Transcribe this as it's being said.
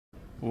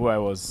who I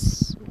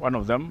was one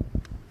of them,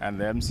 and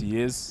the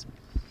MCAs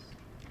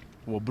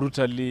were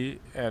brutally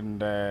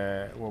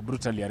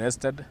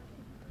arrested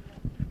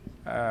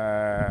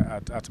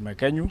at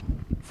Mekenyu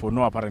for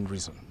no apparent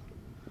reason.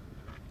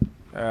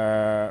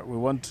 We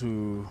want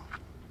to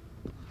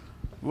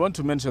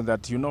mention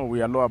that, you know,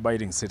 we are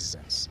law-abiding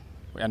citizens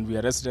and we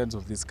are residents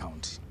of this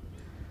county.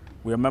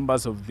 We are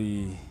members of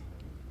the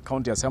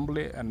County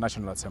Assembly and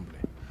National Assembly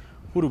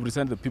who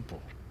represent the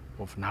people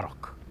of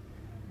Narok.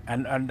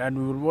 And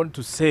we want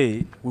to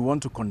say, we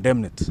want to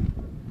condemn it.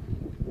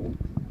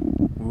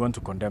 We want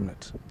to condemn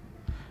it.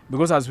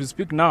 Because as we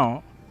speak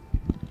now,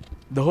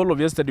 the whole of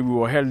yesterday we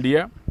were held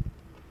here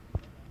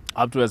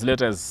up to as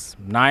late as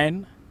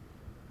 9.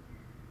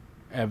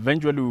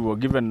 Eventually we were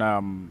given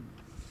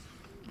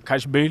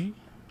cash bail,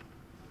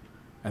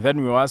 and then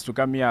we were asked to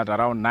come here at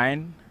around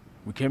 9.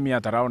 We came here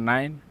at around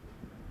 9,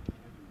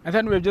 and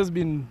then we've just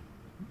been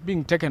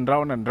being taken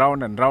round and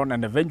round and round,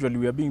 and eventually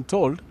we are being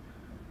told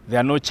there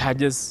are no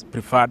charges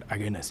preferred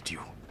against you.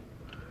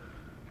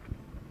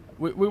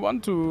 We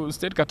want to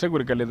state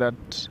categorically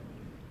that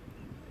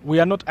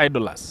we are not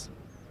idlers.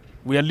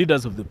 We are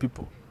leaders of the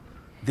people.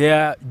 There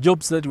are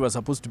jobs that we are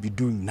supposed to be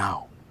doing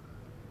now.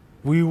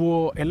 We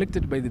were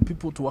elected by the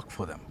people to work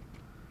for them.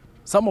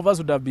 Some of us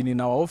would have been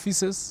in our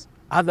offices,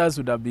 others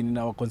would have been in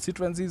our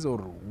constituencies or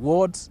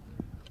wards,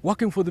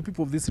 working for the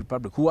people of this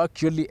republic who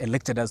actually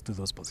elected us to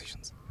those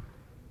positions.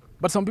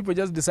 But some people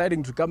just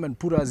deciding to come and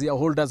put us here,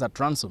 hold us at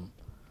ransom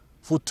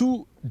for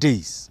 2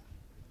 days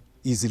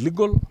is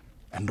illegal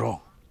and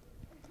wrong.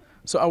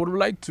 So I would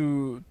like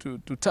to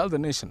tell the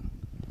nation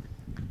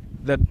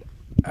that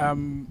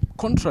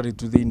contrary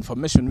to the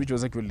information which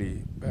was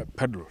actually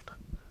peddled,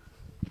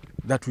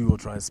 that we were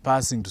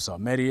trespassing to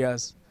some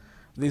areas,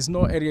 there is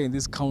no area in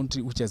this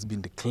county which has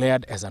been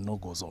declared as a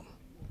no-go zone.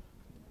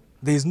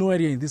 There is no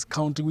area in this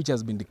county which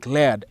has been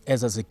declared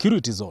as a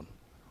security zone.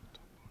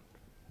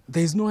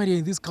 There is no area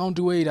in this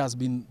county where it has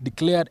been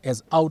declared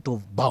as out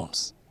of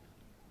bounds.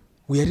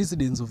 We are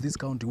residents of this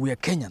county, we are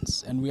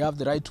Kenyans, and we have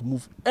the right to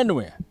move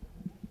anywhere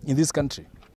in this country.